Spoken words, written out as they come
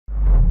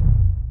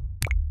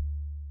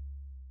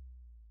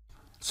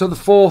So the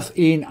fourth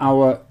in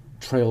our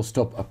trail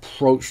stop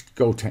approach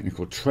Go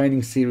Technical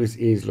training series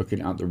is looking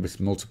at the risk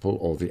multiple,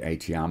 or the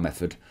ATR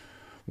method,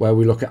 where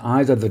we look at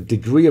either the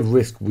degree of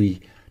risk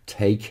we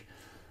take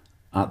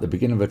at the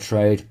beginning of a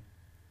trade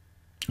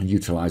and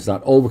utilize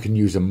that, or we can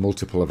use a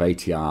multiple of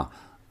ATR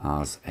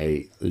as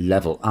a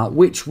level at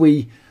which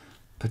we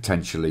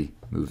potentially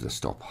move the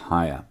stop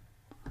higher.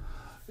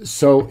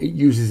 So it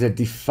uses a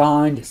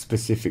defined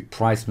specific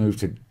price move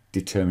to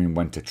determine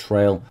when to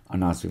trail,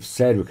 and as we've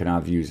said, we can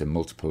either use a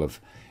multiple of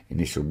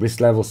initial risk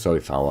level. So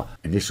if our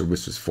initial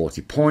risk was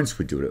 40 points,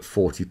 we do it at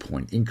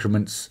 40-point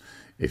increments.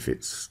 If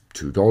it's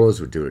 $2,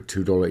 we do it at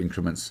 $2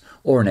 increments,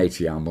 or an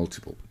ATR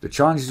multiple. The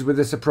challenges with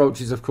this approach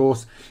is, of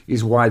course,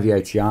 is why the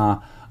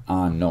ATR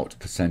are not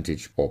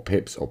percentage or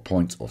pips or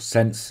points or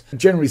cents.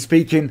 Generally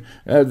speaking,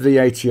 the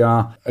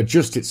ATR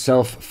adjusts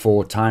itself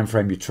for time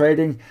frame you're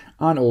trading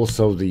and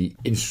also the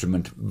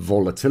instrument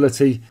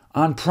volatility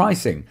and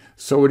pricing.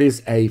 So it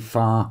is a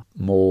far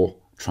more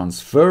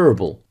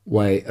transferable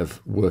way of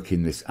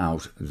working this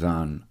out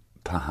than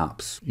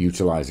perhaps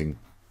utilizing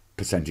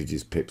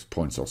percentages, pips,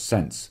 points or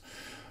cents.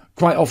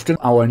 Quite often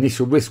our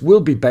initial risk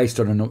will be based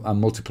on a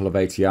multiple of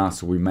ATR,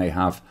 so we may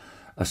have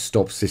a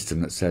stop system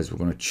that says we're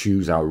going to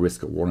choose our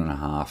risk at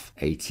 1.5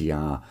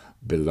 ATR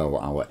below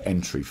our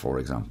entry, for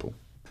example.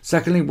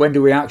 Secondly, when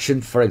do we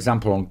action, for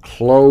example, on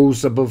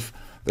close above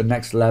the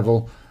next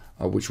level,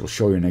 which will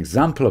show you an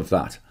example of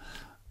that,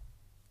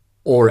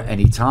 or at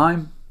any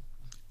time.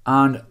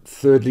 And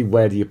thirdly,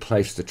 where do you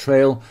place the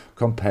trail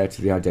compared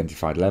to the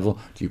identified level?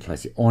 Do you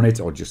place it on it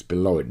or just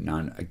below it?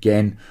 And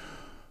again,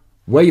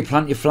 where you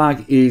plant your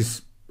flag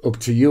is up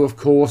to you, of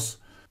course.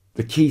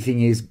 The key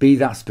thing is be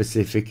that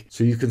specific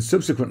so you can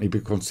subsequently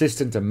be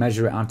consistent and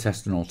measure it and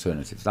test an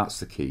alternative. That's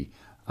the key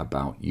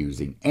about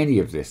using any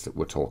of this that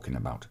we're talking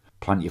about.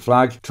 Plant your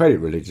flag, trade it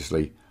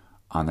religiously,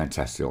 and then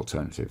test the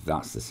alternative.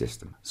 That's the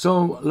system.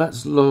 So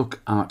let's look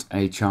at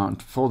a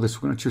chart. For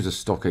this, we're going to choose a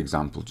stock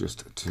example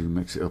just to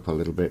mix it up a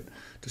little bit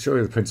to show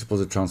you the principles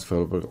are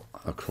transferable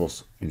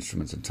across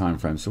instruments and time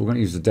frames. So we're going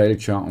to use the daily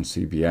chart on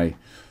CBA,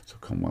 so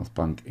Commonwealth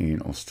Bank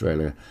in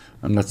Australia.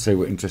 And let's say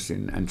we're interested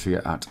in entry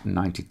at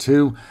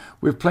 92.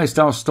 We've placed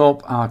our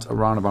stop at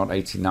around about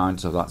 89,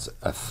 so that's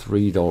a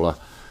 $3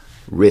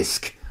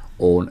 risk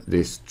on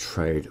this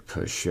trade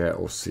per share,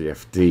 or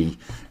CFD.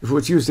 If we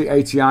were to use the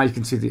ATR, you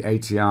can see the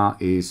ATR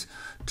is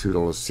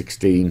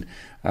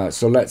 $2.16.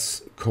 So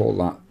let's call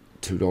that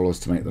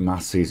 $2 to make the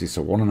maths easy.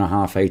 So 1.5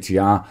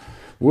 ATR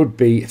would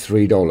be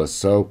 $3.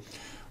 So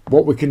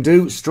what we can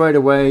do straight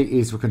away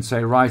is we can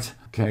say, right,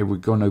 okay, we're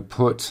going to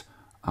put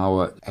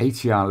our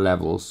ATR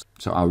levels,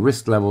 so our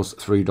risk levels,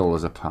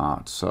 $3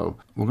 apart. So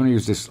we're going to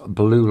use this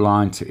blue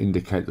line to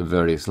indicate the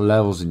various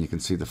levels, and you can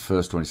see the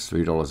first one is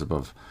 $3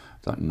 above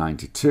that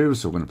 92,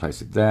 so we're going to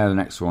place it there. The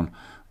next one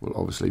will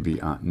obviously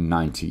be at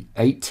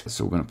 98,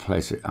 so we're going to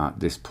place it at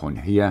this point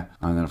here,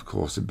 and then of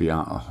course it'd be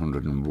at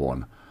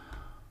 101.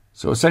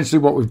 So essentially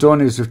what we've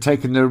done is we've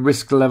taken the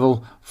risk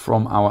level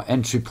from our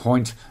entry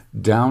point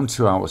down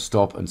to our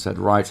stop and said,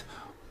 right,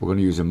 we're going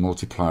to use a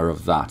multiplier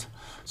of that.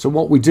 So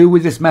what we do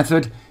with this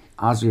method,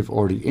 as we've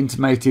already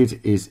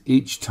intimated, is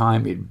each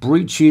time it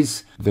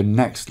breaches the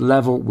next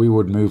level, we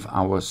would move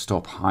our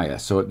stop higher.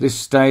 So at this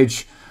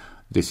stage,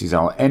 this is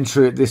our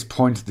entry. At this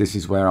point, this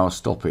is where our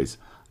stop is.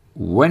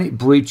 When it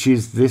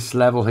breaches this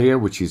level here,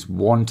 which is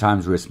 1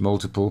 times risk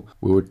multiple,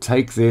 we would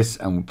take this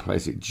and we'll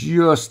place it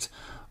just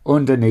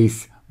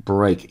underneath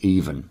break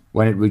even.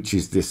 When it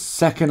reaches this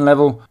second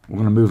level, we're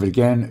going to move it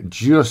again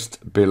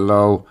just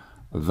below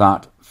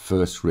that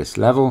first risk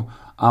level.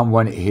 And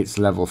when it hits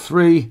level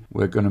 3,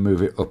 we're going to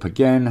move it up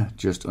again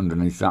just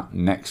underneath that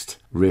next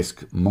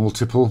risk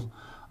multiple.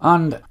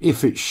 And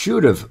if it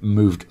should have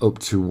moved up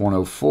to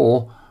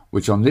 104,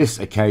 which on this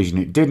occasion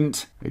it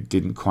didn't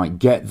quite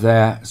get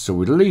there, so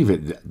we'd leave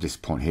it at this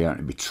point here and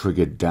it'd be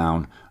triggered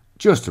down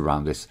just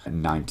around this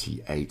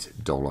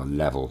 $98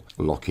 level,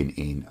 locking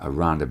in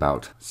around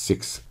about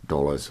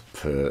 $6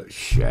 per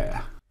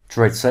share.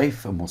 Trade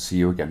safe, and we'll see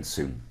you again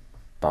soon.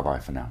 Bye bye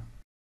for now.